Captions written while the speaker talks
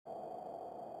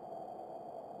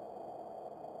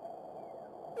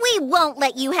We won't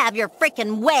let you have your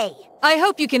frickin' way! I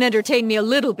hope you can entertain me a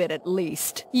little bit at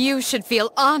least. You should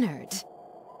feel honored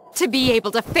to be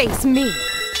able to face me.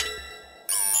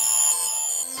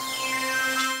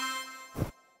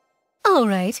 All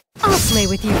right, I'll play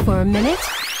with you for a minute.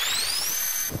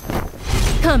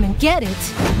 Come and get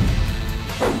it.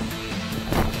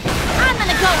 I'm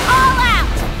gonna go all out!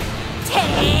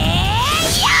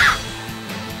 Taya!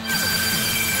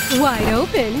 Wide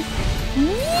open.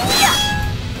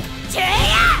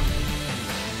 Taya!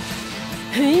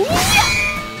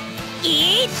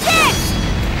 Eat this!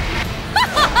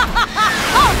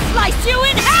 I'll slice you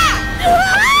in half!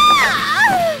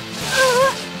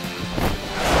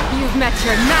 You've met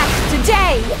your match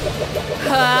today!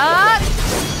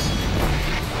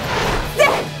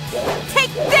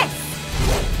 Take this!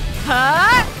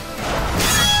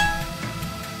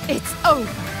 It's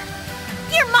over.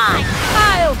 You're mine!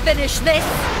 I'll finish this!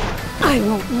 I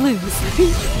won't lose.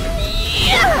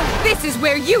 This is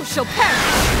where you shall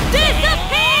perish!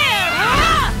 Disappear!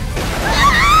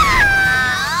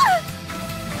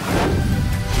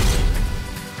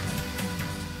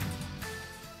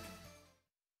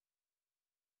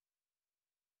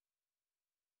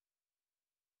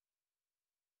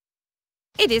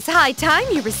 It is high time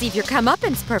you receive your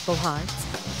comeuppance, Purple Heart.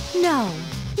 No,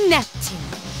 Neptune.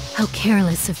 How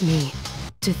careless of me.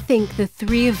 To think the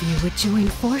three of you would join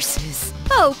forces.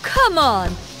 Oh, come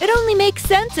on! It only makes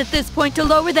sense at this point to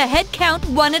lower the head count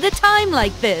one at a time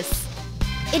like this.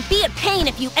 It'd be a pain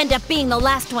if you end up being the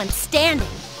last one standing.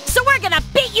 So we're gonna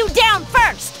beat you down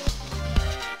first!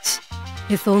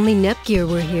 If only Nepgear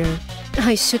were here.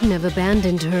 I shouldn't have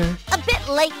abandoned her. A bit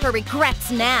late for regrets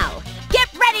now.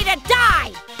 Get ready to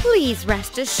die! Please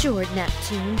rest assured,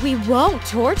 Neptune, we won't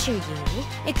torture you.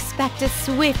 Expect a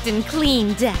swift and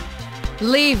clean death.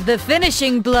 Leave the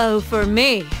finishing blow for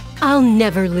me. I'll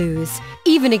never lose.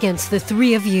 Even against the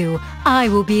three of you, I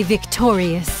will be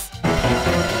victorious.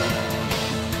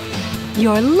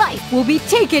 Your life will be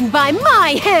taken by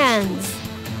my hands!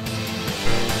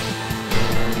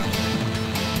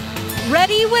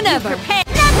 Ready whenever. Prepare.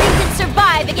 Nothing can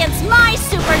survive against my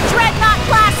super dreadnought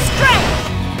class strength!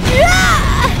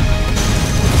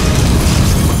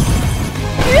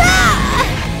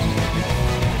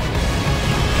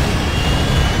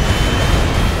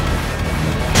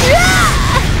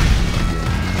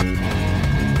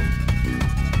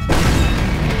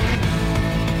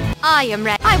 I am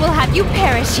ready. I will have you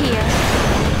perish here.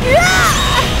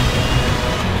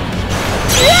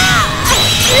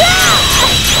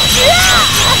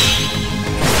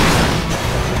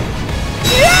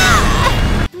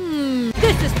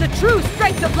 This is the true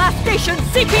strength of Last Station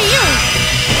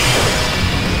CPUs!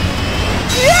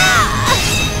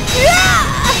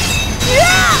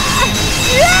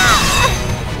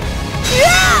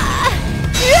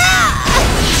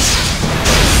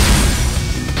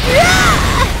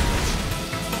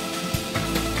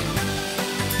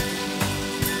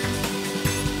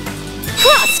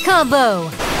 Cross combo!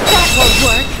 That won't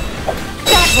work!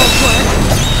 That won't work!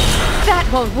 That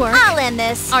won't work! I'll end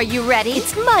this. Are you ready?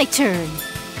 It's my turn!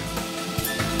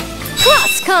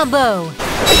 Cross combo!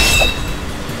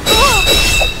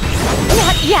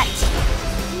 Not yet!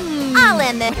 I'll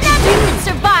end this. Nothing can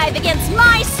survive against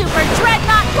my super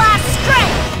dreadnought class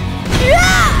strength!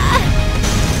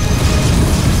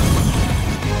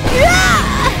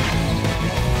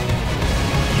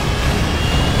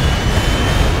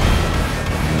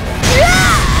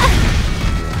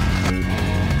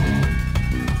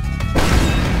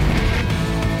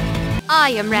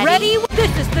 I am ready. Ready?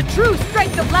 This is the true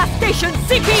strength of Last Station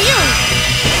CPUs!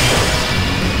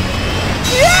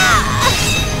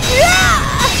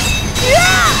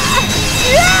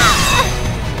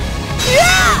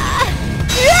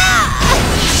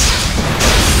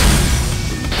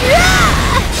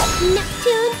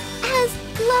 Neptune has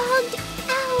logged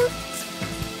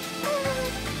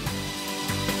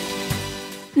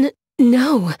out.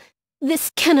 No, this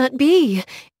cannot be.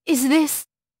 Is this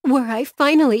where I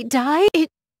finally die? It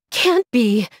can't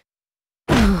be.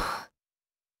 No!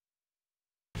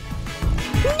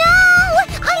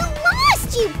 I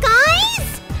lost, you guys!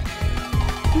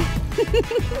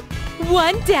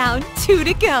 One down, two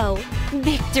to go.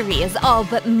 Victory is all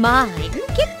but mine.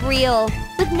 Get real.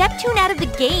 With Neptune out of the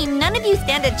game, none of you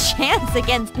stand a chance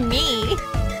against me.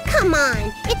 Come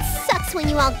on. It sucks when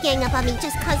you all gang up on me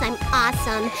just cause I'm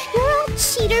awesome. You're all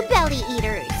cheater belly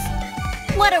eaters.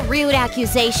 What a rude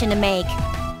accusation to make.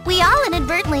 We all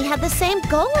inadvertently have the same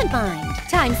goal in mind.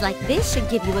 Times like this should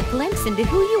give you a glimpse into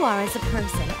who you are as a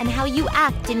person and how you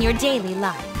act in your daily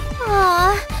life.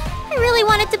 Aw, I really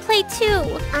wanted to play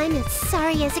too. I'm as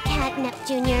sorry as a cat, Nep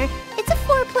Jr. It's a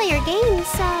 4-player game,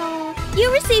 so...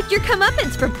 You received your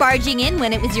comeuppance for barging in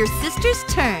when it was your sister's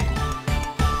turn.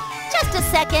 Just a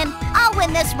second. I'll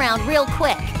win this round real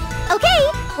quick. Okay,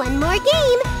 one more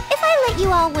game. If I let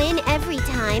you all win every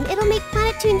time, it'll make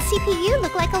Neptune CPU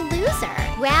look like a loser.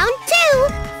 Round 2,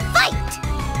 fight!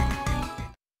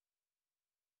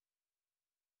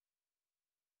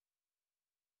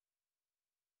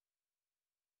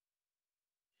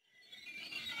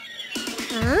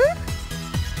 Huh?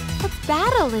 The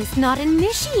battle is not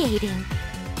initiating.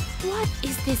 What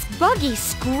is this buggy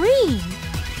screen?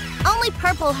 Only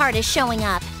Purple Heart is showing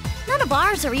up. None of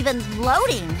ours are even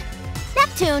loading.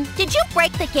 Neptune, did you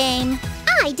break the game?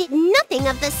 I did nothing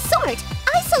of the sort.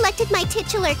 I selected my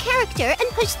titular character and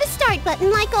pushed the start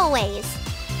button like always.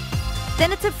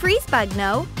 Then it's a freeze bug,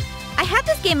 no? I have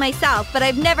this game myself, but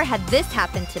I've never had this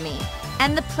happen to me.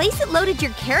 And the place it loaded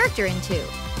your character into,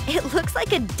 it looks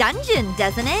like a dungeon,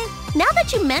 doesn't it? Now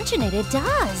that you mention it, it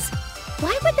does.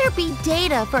 Why would there be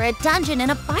data for a dungeon in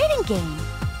a fighting game?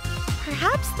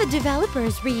 Perhaps the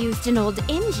developers reused an old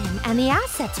engine and the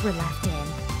assets were left in.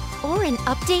 Or an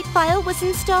update file was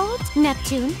installed?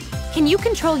 Neptune, can you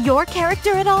control your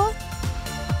character at all?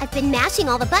 I've been mashing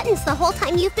all the buttons the whole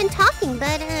time you've been talking,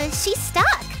 but she's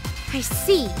stuck. I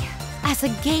see. As a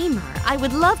gamer, I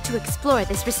would love to explore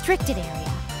this restricted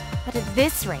area. But at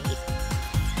this rate...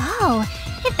 Oh,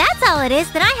 if that's all it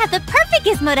is, then I have the perfect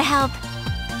gizmo to help.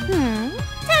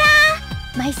 Ta-da!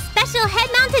 My special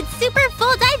head-mounted super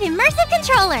full-dive immersive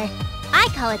controller. I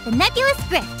call it the Nebulous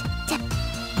Grift.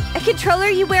 A controller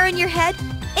you wear on your head?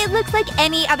 It looks like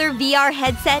any other VR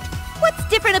headset. What's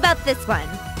different about this one?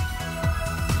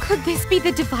 Could this be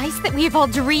the device that we have all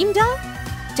dreamed of?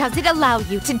 Does it allow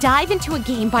you to dive into a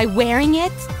game by wearing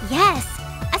it? Yes.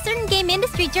 A certain game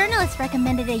industry journalist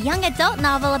recommended a young adult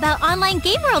novel about online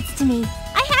game worlds to me.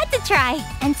 I had to try.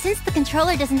 And since the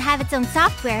controller doesn't have its own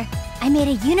software, I made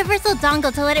a universal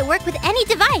dongle to let it work with any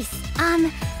device.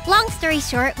 Long story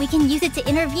short, we can use it to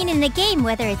intervene in a game,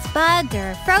 whether it's bugged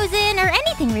or frozen or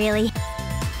anything really.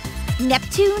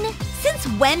 Neptune? Since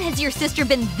when has your sister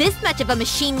been this much of a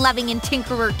machine-loving and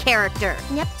tinkerer character?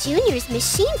 Nep Jr.'s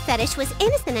machine fetish was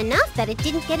innocent enough that it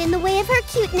didn't get in the way of her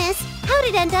cuteness. How'd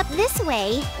it end up this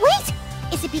way? Wait!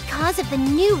 Is it because of the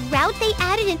new route they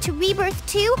added into Rebirth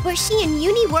 2, where she and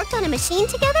Uni worked on a machine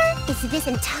together? Is this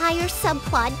entire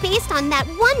subplot based on that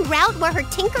one route where her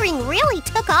tinkering really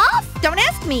took off? Don't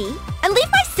ask me, and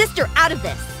leave my sister out of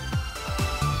this!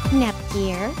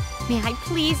 Nepgear, may I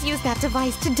please use that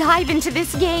device to dive into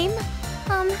this game?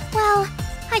 Well,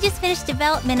 I just finished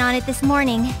development on it this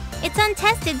morning. It's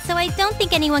untested, so I don't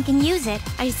think anyone can use it.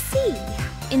 I see.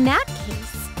 In that case...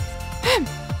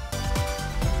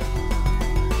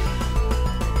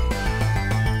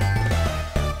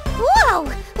 Whoa!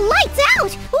 Lights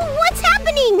out! What's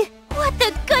happening? What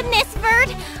the goodness, Vert!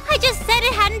 I just said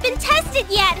it hadn't been tested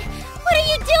yet! What are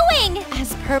you doing?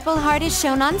 As Purple Heart is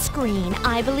shown on screen,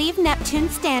 I believe Neptune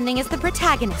standing as the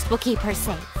protagonist will keep her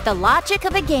safe. The logic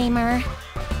of a gamer.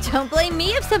 Don't blame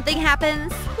me if something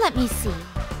happens. Let me see.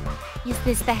 Is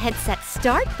this the headset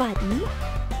start button?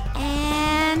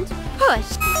 And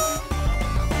push.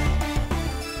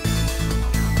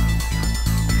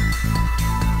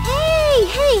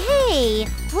 Hey!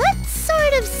 What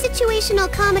sort of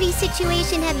situational comedy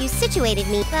situation have you situated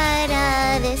me? But,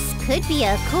 this could be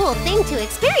a cool thing to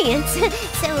experience.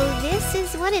 So this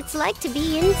is what it's like to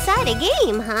be inside a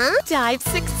game, huh? Dive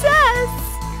success!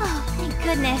 Oh, thank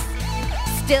goodness.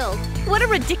 Still, what a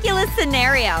ridiculous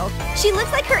scenario. She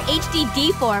looks like her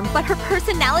HDD form, but her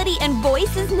personality and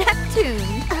voice is Neptune.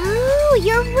 Oh,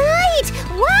 you're right!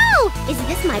 Wow! Is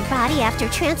this my body after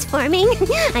transforming?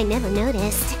 I never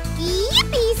noticed.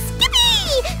 Yippee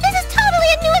skippy! This is totally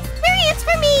a new experience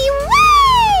for me!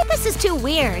 Woo! This is too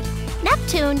weird.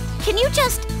 Neptune, can you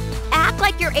just act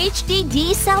like your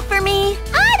HDD self for me?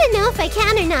 I don't know if I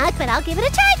can or not, but I'll give it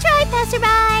a try,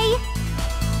 passerby!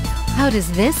 How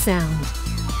does this sound?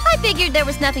 I figured there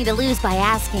was nothing to lose by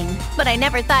asking, but I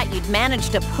never thought you'd manage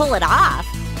to pull it off.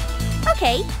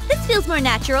 Okay, this feels more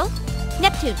natural.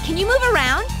 Neptune, can you move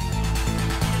around?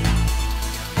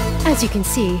 As you can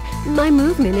see, my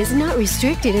movement is not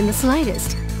restricted in the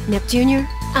slightest. Nep Jr.,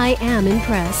 I am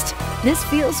impressed. This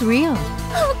feels real.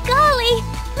 Oh, golly!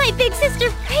 My big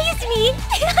sister praised me!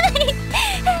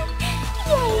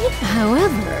 Yay!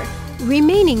 However,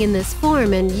 remaining in this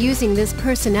form and using this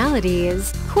personality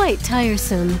is quite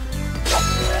tiresome.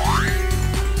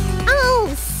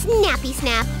 Oh, snappy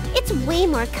snap. It's way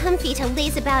more comfy to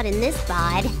laze about in this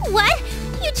bod. What?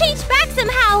 You changed back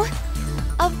somehow!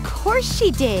 Of course she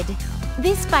did.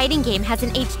 This fighting game has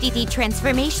an HDD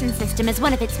transformation system as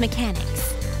one of its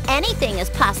mechanics. Anything is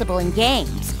possible in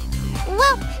games.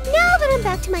 Well, now that I'm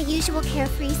back to my usual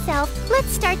carefree self, let's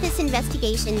start this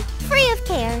investigation, free of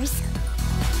cares.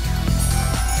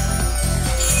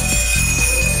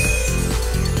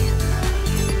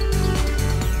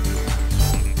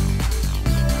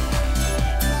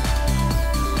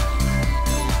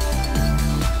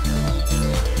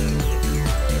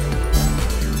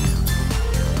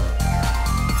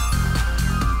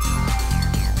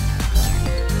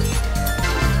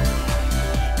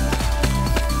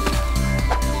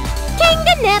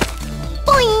 Nip!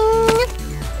 Boing!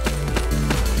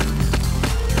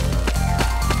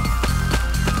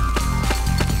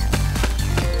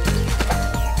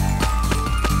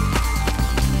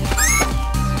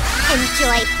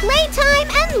 Enjoy playtime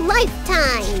and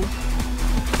lifetime!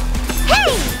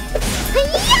 Hey!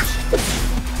 Hi-ya!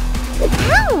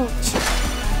 Ouch!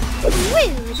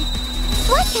 Rude!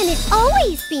 Why can't it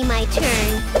always be my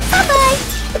turn? Bye-bye!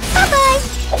 Bye-bye!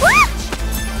 Wah!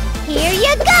 Here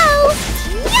you go!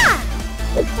 Yeah!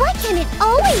 Why can't it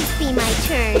always be my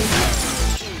turn?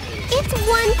 It's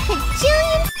 1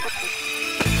 kajillion...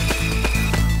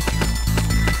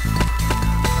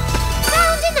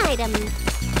 Found an item.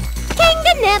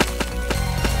 Kanganip!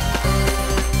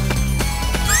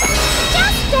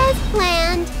 Just as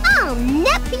planned, I'll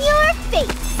nip your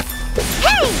face.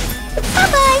 Hey!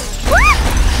 Bye-bye! Wah!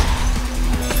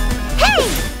 Hey!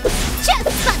 Chest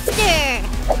buster!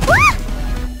 Wah!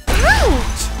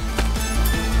 Ouch!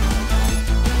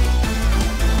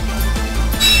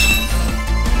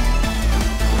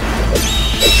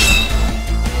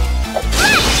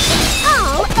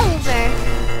 All over.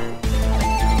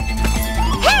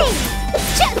 Hey!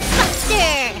 Chest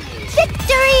buster!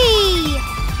 Victory!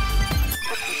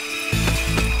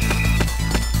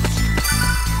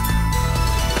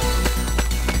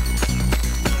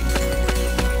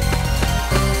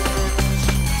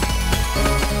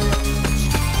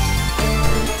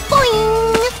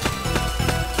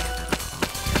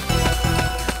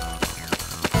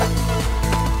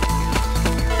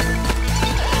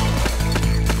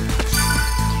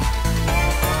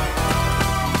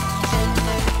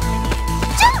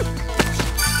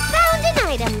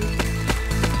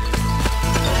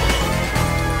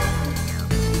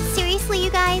 Seriously, you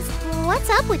guys, what's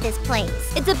up with this place?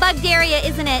 It's a bugged area,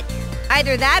 isn't it?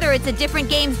 Either that or it's a different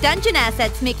game's dungeon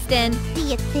assets mixed in. Do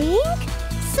you think?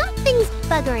 Something's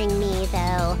buggering me,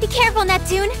 though. Be careful,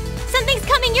 Neptune! Something's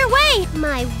coming your way!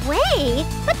 My way?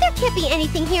 But there can't be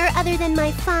anything here other than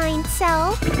my fine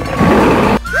self.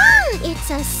 It's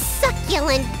a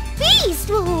succulent beast!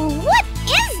 What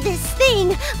is this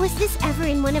thing? Was this ever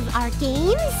in one of our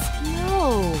games?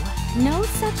 No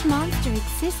such monster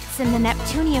exists in the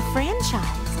Neptunia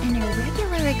franchise. An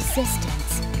irregular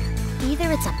existence.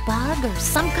 Either it's a bug or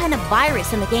some kind of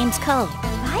virus in the game's code.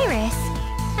 Virus?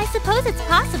 I suppose it's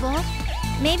possible.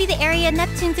 Maybe the area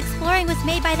Neptune's exploring was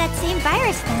made by that same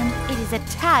virus then. It is a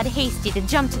tad hasty to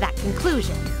jump to that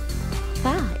conclusion.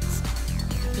 But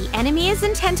the enemy is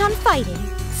intent on fighting,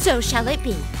 so shall it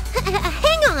be.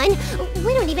 Hang on!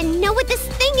 We don't even know what this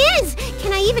thing is!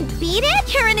 Can I even beat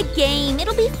it? You're in a game.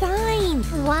 It'll be fine.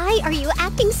 Why are you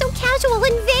acting so casual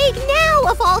and vague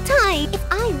now, of all time? If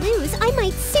I lose, I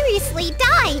might seriously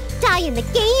die. Die in the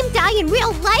game, die in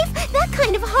real life. That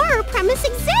kind of horror premise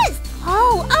exists.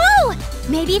 Oh!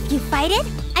 Maybe if you fight it,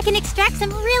 I can extract some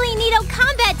really neato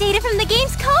combat data from the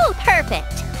game's code.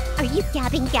 Perfect. Are you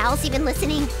gabbing gals even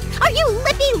listening? Are you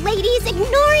lippy ladies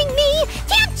ignoring me?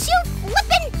 Can't you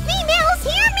flippin' females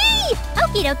hear me?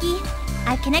 Okie dokie.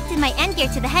 I've connected my end gear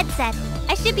to the headset.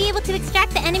 I should be able to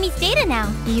extract the enemy's data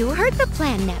now. You heard the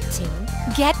plan, Neptune.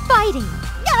 Get fighting.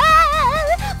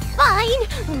 Fine.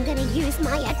 I'm gonna use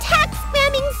my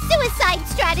attack-spamming suicide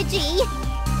strategy.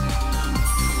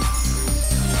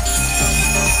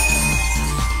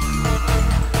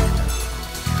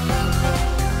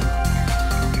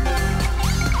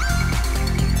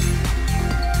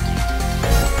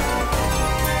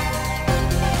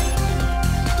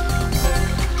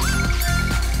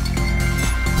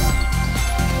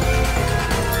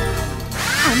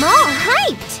 I'm all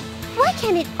hyped! Why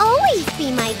can't it always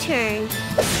be my turn?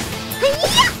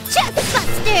 Hi-ya! Chest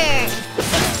buster!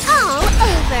 It's all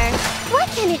over! Why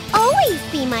can't it always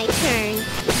be my turn?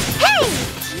 Hey!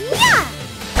 Yeah!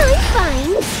 I'm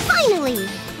fine! Finally!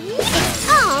 It's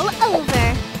all over!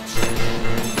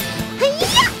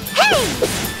 Hi-ya! Hey!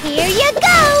 Here you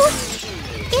go!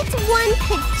 It's 1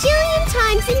 kajillion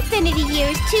times infinity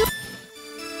years to...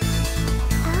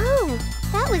 Oh,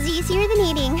 that was easy easier than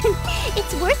eating.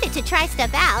 It's worth it to try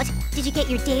stuff out. Did you get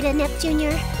your data,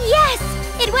 Neptunior? Yes!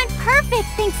 It went perfect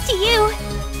thanks to you!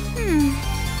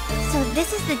 So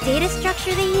this is the data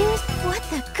structure they used? What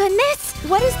the goodness?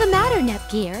 What is the matter,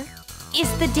 Nepgear?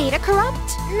 Is the data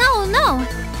corrupt? No.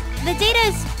 The data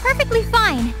is perfectly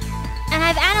fine. And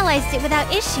I've analyzed it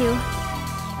without issue.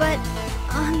 But,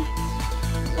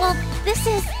 well, this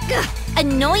is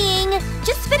annoying.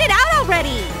 Just spit it out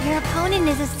already. Your opponent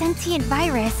is a sentient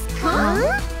virus.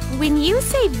 Huh? When you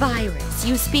say virus,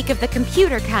 you speak of the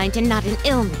computer kind and not an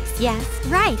illness, yes?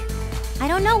 Right. I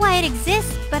don't know why it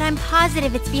exists, but I'm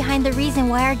positive it's behind the reason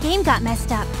why our game got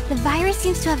messed up. The virus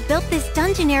seems to have built this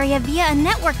dungeon area via a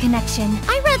network connection.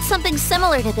 I read something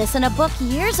similar to this in a book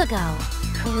years ago.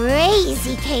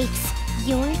 Crazy cakes.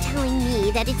 You're telling me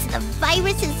that it's the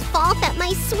virus's fault that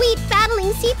my sweet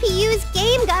battling CPUs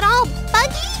game got all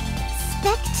buggy?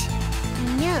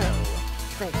 No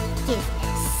forgiveness.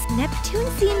 Neptune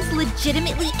seems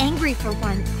legitimately angry for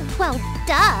once. Well,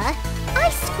 duh. I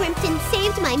scrimped and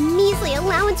saved my measly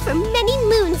allowance for many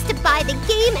moons to buy the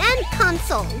game and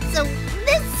console, so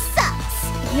this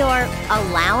sucks. Your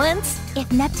allowance?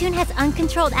 If Neptune has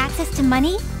uncontrolled access to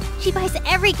money, she buys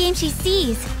every game she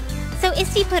sees. So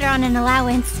Isti put her on an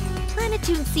allowance.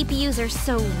 Planetoon CPUs are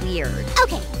so weird.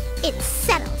 Okay, it's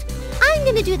settled. I'm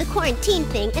gonna do the quarantine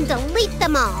thing and delete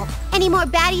them all. Any more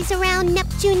baddies around,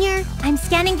 Neptunior? I'm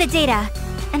scanning the data,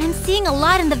 and I'm seeing a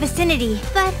lot in the vicinity,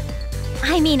 but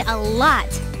I mean a lot.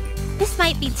 This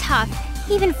might be tough,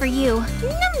 even for you.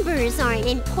 Numbers aren't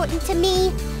important to me.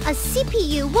 A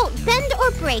CPU won't bend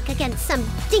or break against some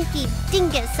dinky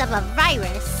dingus of a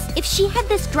virus. If she had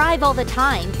this drive all the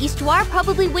time, Histoire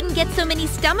probably wouldn't get so many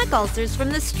stomach ulcers from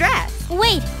the stress.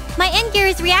 Wait, my end gear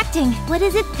is reacting. What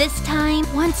is it this time?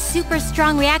 One super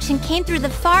strong reaction came through the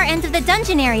far end of the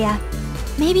dungeon area.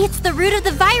 Maybe it's the root of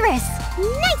the virus.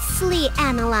 Nicely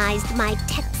analyzed, my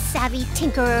tech-savvy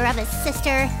tinkerer of a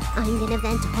sister. I'm gonna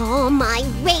vent all my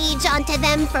rage onto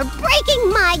them for breaking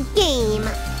my game.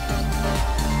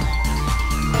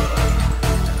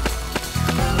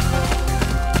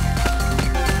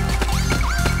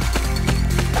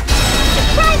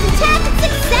 Surprise attack and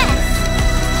success!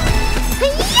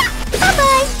 Hi-ya!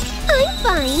 Bye-bye! I'm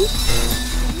fine.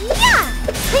 Yeah!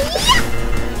 Hi-ya!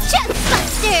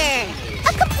 Chestbuster!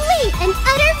 A complete and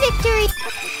utter victory!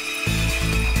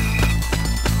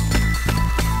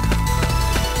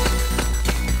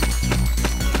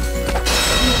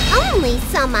 You only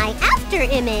saw my after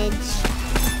image.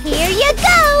 Here you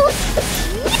go!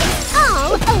 It's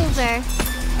all over.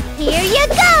 Here you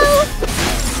go!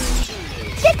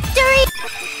 Victory!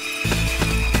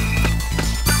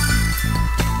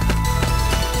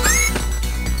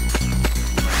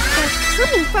 They're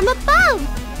coming from above!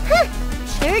 Huh!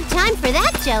 Third time for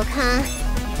that joke, huh?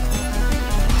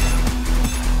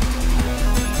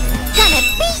 Gonna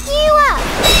beat you up!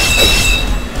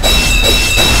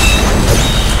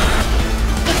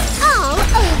 It's all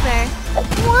over!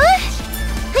 What?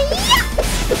 Hi-ya!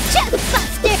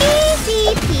 Chestbuster! Easy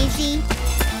peasy!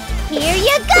 Here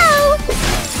you go!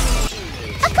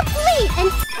 A complete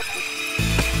and...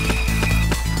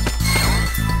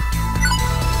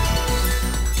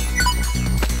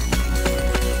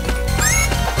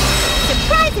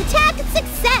 Surprise attack and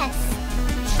success!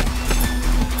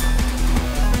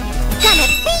 Gonna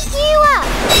beat you up!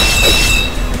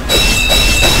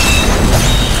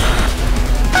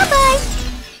 Bye-bye!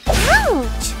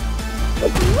 Ouch!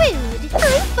 Rude!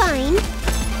 I'm fine!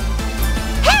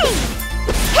 Hey!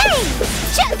 Hey!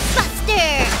 Chestbuster!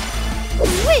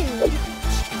 Rude!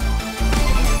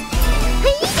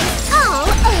 Hey! All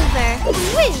over!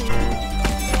 Rude!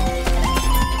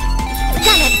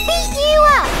 Gonna beat you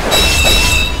up!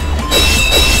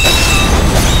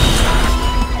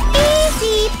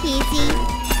 Easy peasy!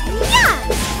 Yeah!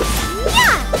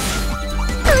 Yeah!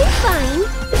 I'm fine!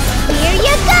 Here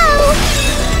you go!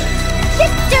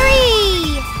 Victory!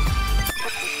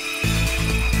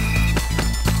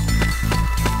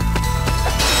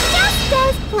 Just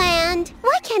as planned.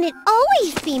 Why can't it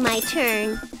always be my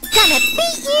turn? Gonna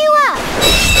beat you up!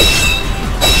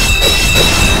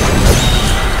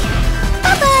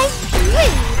 Bye-bye!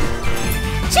 Rude!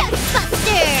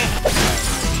 Chestbuster!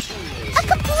 A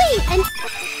complete and...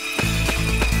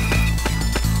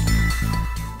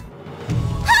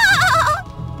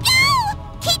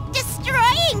 Keep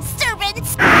destroying,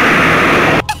 servants!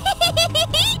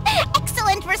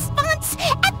 Excellent response!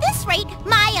 At this rate,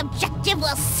 my objective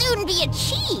will soon be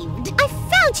achieved! I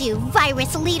found you,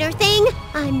 virus leader thing!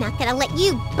 I'm not gonna let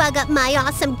you bug up my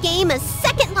awesome game a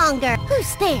second longer!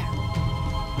 Who's there?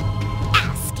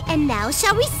 Ask, and thou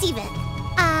shall receive it.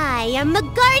 I am the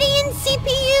guardian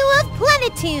CPU of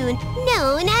Planetune,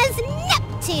 known as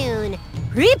Neptune.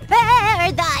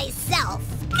 Prepare thyself.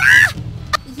 Ah!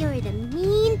 You're the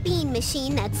mean bean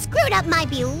machine that screwed up my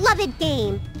beloved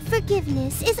game.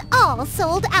 Forgiveness is all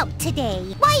sold out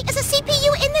today. Why is a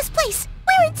CPU in this place?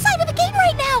 We're inside of a game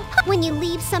right now! When you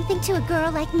leave something to a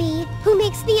girl like me, who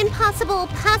makes the impossible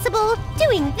possible,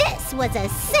 doing this was a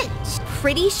cinch.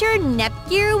 Pretty sure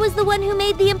Nepgear was the one who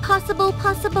made the impossible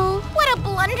possible. What a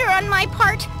blunder on my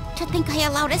part! To think I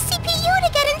allowed a CPU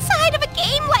to get inside of a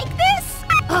game like this!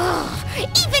 Ugh!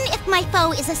 Even if my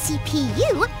foe is a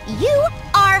CPU, you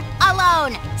are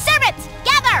alone! Servants,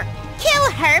 gather!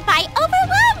 Kill her by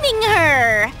overwhelming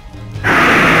her!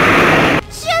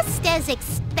 Just as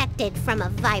expected from a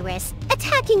virus.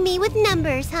 Attacking me with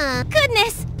numbers, huh?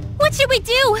 Goodness! What should we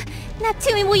do?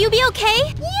 Neptune, will you be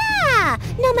okay? Yeah!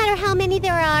 No matter how many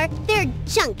there are, they're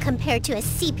junk compared to a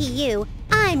CPU.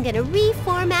 I'm gonna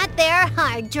reformat their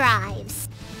hard drives.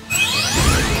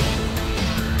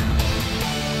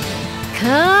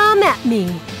 Come at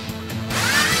me.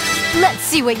 Let's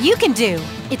see what you can do.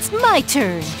 It's my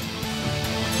turn.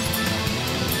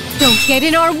 Don't get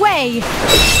in our way.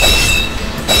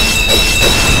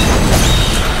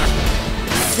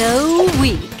 So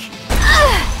weak.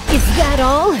 Is that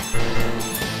all?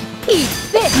 Eat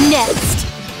this next.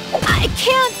 I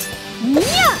can't.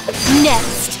 Yeah.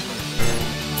 Next.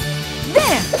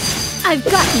 There. I've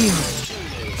got you.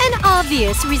 An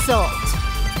obvious result.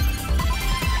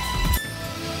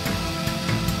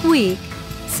 Weak.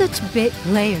 Such bit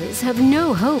players have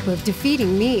no hope of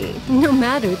defeating me, no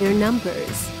matter their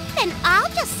numbers. Then I'll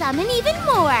just summon even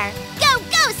more. Go,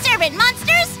 go, servant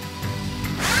monsters!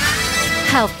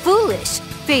 How foolish,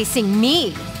 facing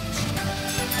me.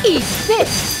 Eat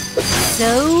this.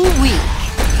 So weak.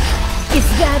 Is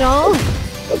that all?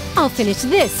 I'll finish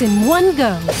this in one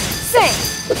go. Say.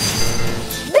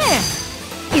 There.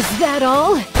 Is that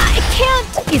all? I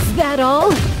can't. Is that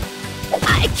all?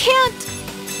 I can't.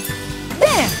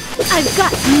 There. I've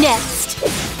got next.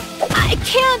 I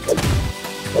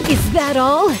can't. Is that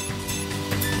all?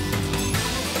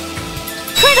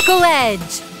 Critical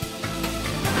edge.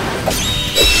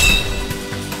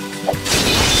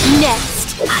 Next.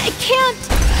 I can't.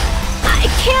 I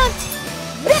can't.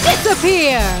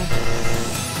 Disappear.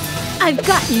 I've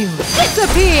got you.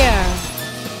 Disappear.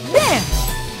 There.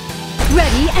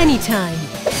 Ready anytime.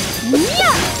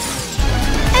 Yeah.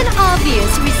 An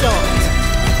obvious result.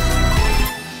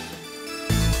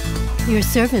 Your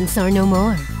servants are no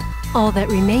more. All that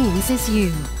remains is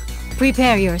you.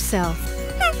 Prepare yourself.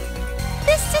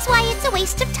 This is why it's a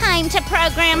waste of time to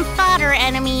program fodder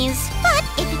enemies. But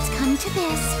if it's come to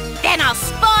this, then I'll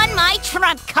spawn my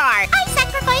trump card. I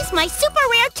sacrifice my super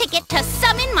rare ticket to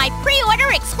summon my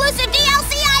pre-order exclusive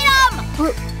DLC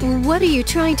item! What are you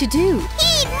trying to do?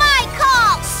 Heed my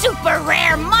call, super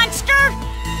rare monster!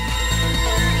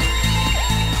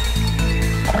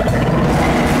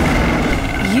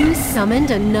 You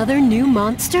summoned another new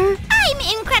monster? I'm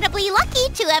incredibly lucky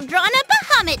to have drawn a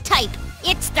Bahamut type.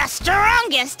 It's the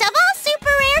strongest of all super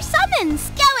rare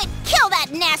summons. Go and kill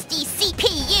that nasty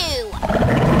CPU!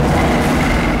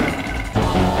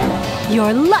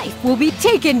 Your life will be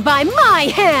taken by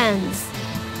my hands!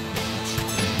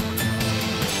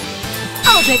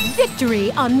 I'll bet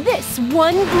victory on this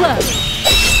one blow!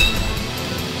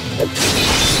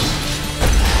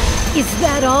 Is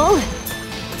that all?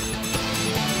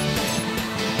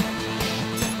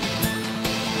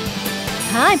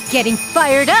 I'm getting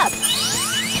fired up!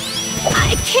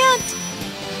 I can't!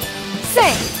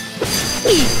 Say!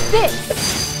 Eat this!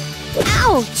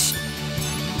 Ouch!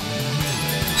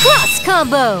 Cross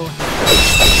combo!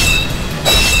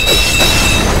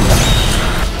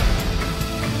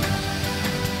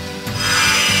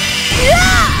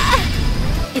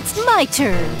 Ah! It's my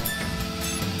turn!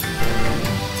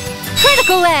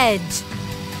 Critical edge!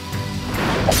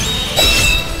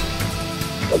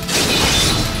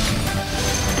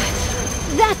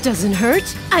 That doesn't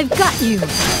hurt. I've got you.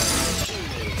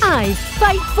 I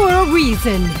fight for a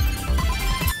reason.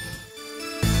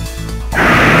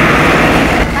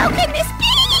 How can this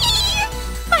be?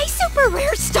 My super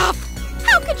rare stuff!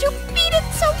 How could you beat it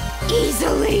so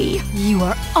easily? You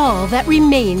are all that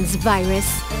remains,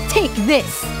 Virus. Take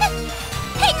this.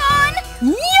 Hang on!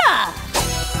 Yeah!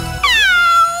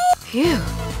 Ow! Phew.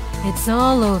 It's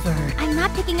all over. I'm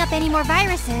not picking up any more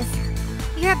viruses.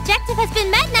 Your objective has been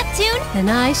met, Neptune!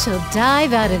 And I shall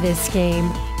dive out of this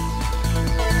game.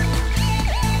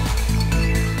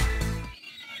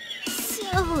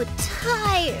 So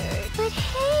tired. But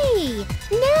hey,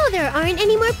 now there aren't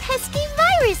any more pesky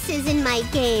viruses. voices in my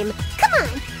game. Come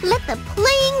on, let the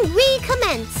playing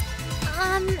recommence.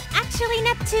 Actually,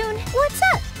 Neptune. What's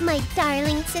up, my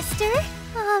darling sister?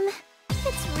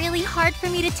 It's really hard for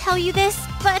me to tell you this,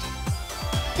 but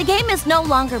The game is no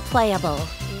longer playable.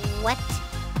 What?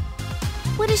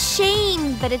 what a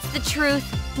shame, but it's the truth.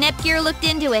 Nepgear looked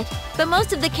into it, but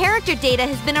most of the character data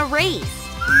has been erased.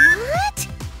 What?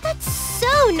 That's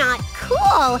so not cool.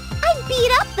 I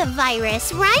beat up the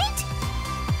virus, right?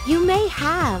 You may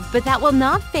have, but that will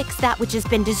not fix that which has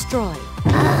been destroyed.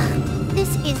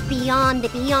 This is beyond the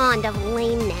beyond of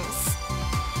lameness.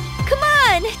 Come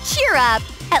on, cheer up.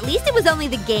 At least it was only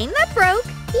the game that broke.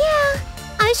 Yeah,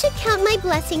 I should count my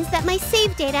blessings that my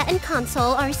save data and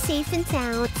console are safe and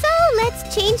sound. So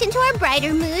let's change into our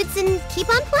brighter moods and keep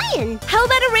on playing. How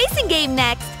about a racing game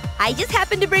next? I just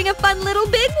happened to bring a fun little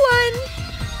big one.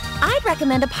 I'd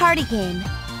recommend a party game.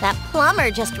 That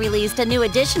plumber just released a new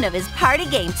edition of his party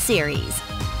game series.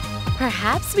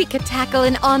 Perhaps we could tackle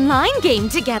an online game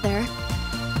together.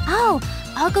 Oh,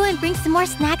 I'll go and bring some more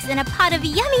snacks and a pot of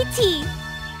yummy tea.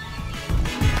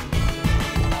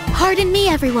 Pardon me,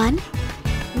 everyone.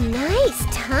 Nice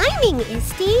timing,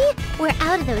 Isty. We're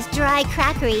out of those dry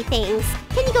crackery things.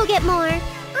 Can you go get more?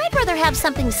 I'd rather have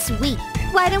something sweet.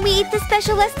 Why don't we eat the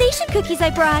special station cookies I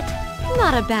brought?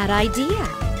 Not a bad idea.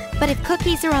 But if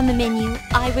cookies are on the menu,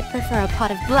 I would prefer a pot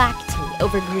of black tea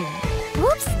over green.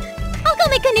 Oops. I'll go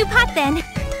make a new pot then.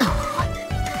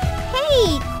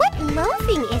 Hey, quit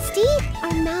loafing, Isty.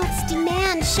 Our mouths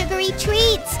demand sugary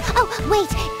treats. Oh, wait,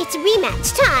 it's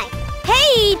rematch time.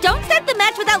 Hey, don't start the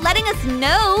match without letting us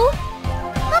know.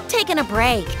 I'm taking a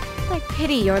break. I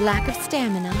pity your lack of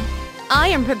stamina. I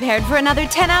am prepared for another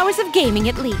 10 hours of gaming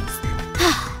at least.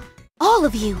 All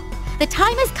of you, the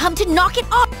time has come to knock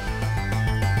it off.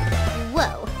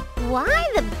 Whoa, why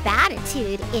the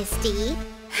batitude, Isty?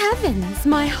 Heavens,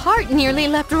 my heart nearly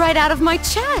leapt right out of my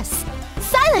chest.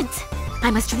 Silence! I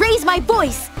must raise my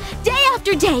voice. Day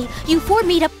after day, you four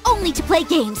meet up only to play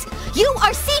games. You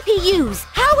are CPUs.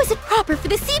 How is it proper for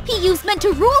the CPUs meant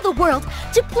to rule the world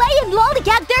to play and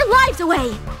lollygag their lives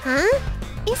away? Huh?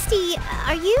 Isty,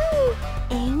 are you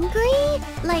angry?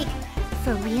 Like,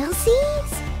 for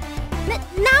realsies?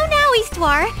 Now,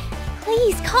 Histoire.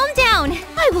 Please, calm down.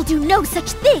 I will do no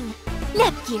such thing.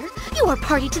 Nepgear, you are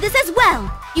party to this as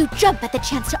well. You jump at the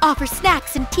chance to offer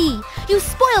snacks and tea. You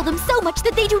spoil them so much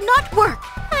that they do not work.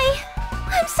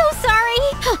 I'm so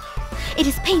sorry. It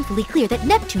is painfully clear that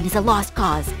Neptune is a lost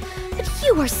cause. But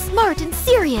you are smart and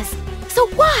serious. So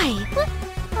why?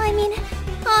 I mean,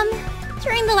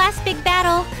 during the last big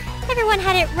battle, everyone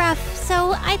had it rough,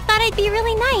 so I thought I'd be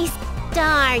really nice.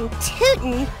 Darn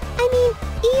tootin'. I mean,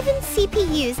 even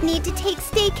CPUs need to take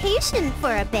staycation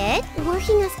for a bit.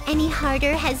 Working us any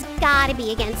harder has gotta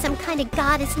be against some kind of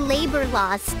goddess labor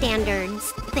law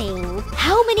standards thing.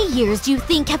 How many years do you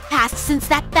think have passed since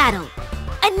that battle?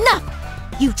 Enough!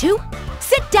 You two,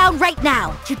 sit down right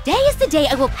now. Today is the day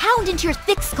I will pound into your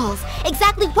thick skulls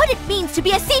exactly what it means to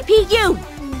be a CPU.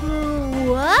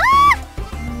 What?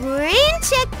 Brain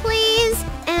check, please.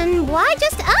 And why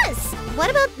just us? What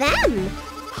about them?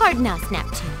 Pardon us,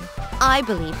 Neptune. I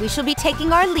believe we shall be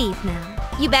taking our leave now.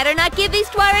 You better not give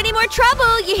Histoire any more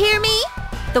trouble, you hear me?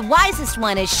 The wisest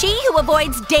one is she who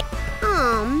avoids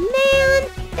Aw, man.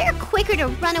 They're quicker to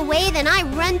run away than I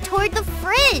run toward the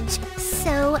fridge.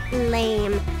 So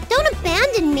lame. Don't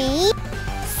abandon me.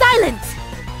 Silence!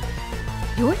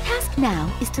 Your task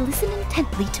now is to listen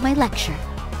intently to my lecture.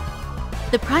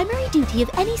 The primary duty of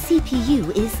any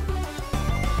CPU is...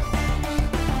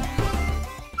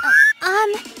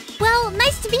 Well,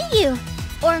 nice to meet you.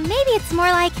 Or maybe it's more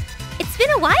like, it's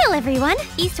been a while, everyone.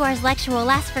 Histoire's lecture will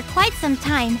last for quite some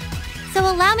time. So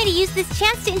allow me to use this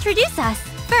chance to introduce us.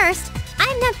 First,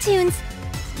 I'm Neptune's...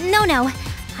 No,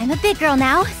 I'm a big girl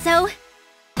now, so...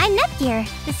 I'm Nepgear,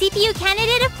 the CPU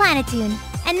candidate of Planetoon,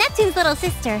 and Neptune's little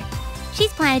sister.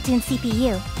 She's Planetoon's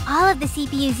CPU. All of the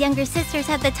CPU's younger sisters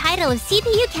have the title of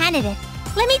CPU candidate.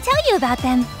 Let me tell you about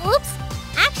them. Oops.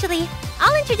 Actually,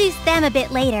 I'll introduce them a bit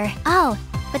later. Oh,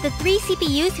 but the 3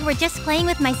 CPUs who were just playing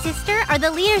with my sister are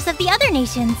the leaders of the other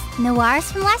nations.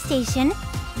 Noirs from Last Station,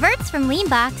 Verts from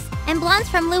Leanbox, and Blondes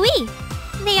from Louis.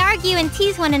 They argue and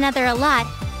tease one another a lot,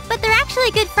 but they're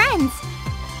actually good friends.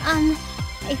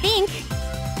 I think.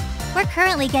 We're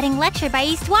currently getting lectured by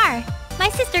Histoire. My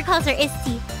sister calls her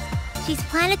Isty. She's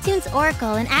Planetoon's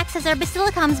Oracle and acts as our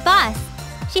Basilicom's boss.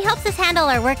 She helps us handle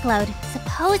our workload.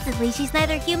 Supposedly, she's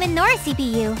neither human nor a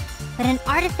CPU, but an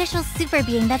artificial super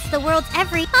being that's the world's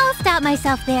I'll stop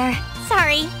myself there.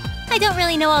 Sorry, I don't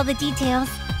really know all the details.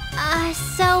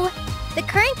 So, the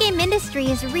current game industry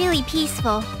is really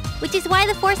peaceful. which is why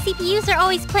the 4 CPUs are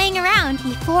always playing around.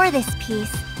 Before this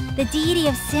piece, the deity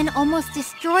of sin almost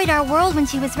destroyed our world when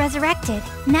she was resurrected.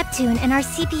 Neptune and our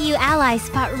CPU allies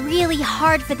fought really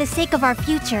hard for the sake of our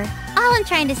future. All I'm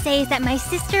trying to say is that my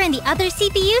sister and the other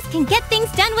CPUs can get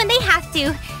things done when they have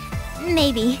to.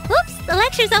 Maybe. Oops, the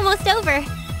lecture's almost over.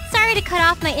 Sorry to cut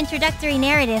off my introductory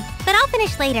narrative, but I'll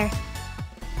finish later.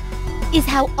 Is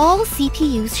how all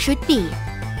CPUs should be.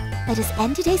 Let us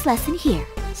end today's lesson here.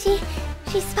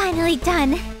 She's finally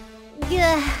done.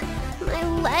 Ugh, my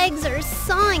legs are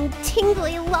sawing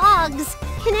tingly logs.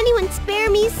 Can anyone spare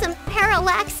me some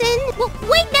parallaxin? Well,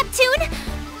 wait, Neptune!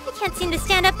 I can't seem to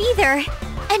stand up either.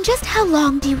 And just how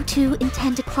long do you two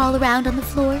intend to crawl around on the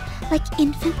floor like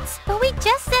infants? But we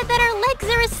just said that our legs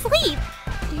are asleep.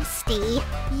 Misty,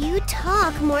 you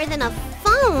talk more than a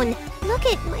phone. Look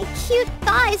at my cute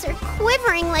thighs are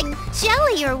quivering like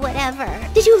jelly or whatever.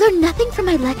 Did you learn nothing from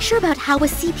my lecture about how a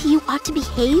CPU ought to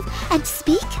behave and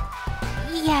speak?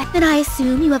 Yeah. Then I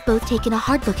assume you have both taken a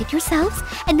hard look at yourselves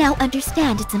and now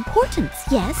understand its importance,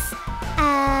 yes?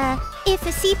 If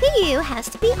a CPU has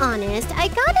to be honest, I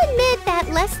gotta admit that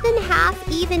less than half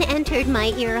even entered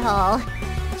my ear hole.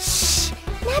 Shh!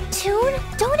 Neptune,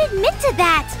 don't admit to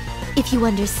that! If you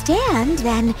understand,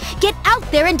 then get out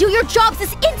there and do your jobs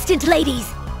this instant, ladies!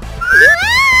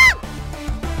 Ah!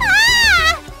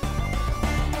 Ah!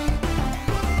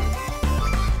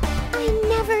 I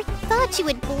never thought she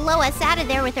would blow us out of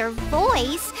there with her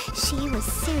voice. She was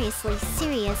seriously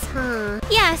serious, huh?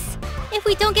 Yes. If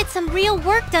we don't get some real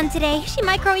work done today, she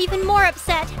might grow even more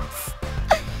upset.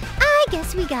 I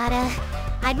guess we gotta.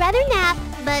 I'd rather nap,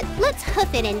 but let's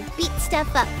hoof it and beat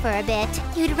stuff up for a bit.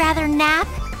 You'd rather nap?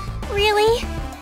 Really?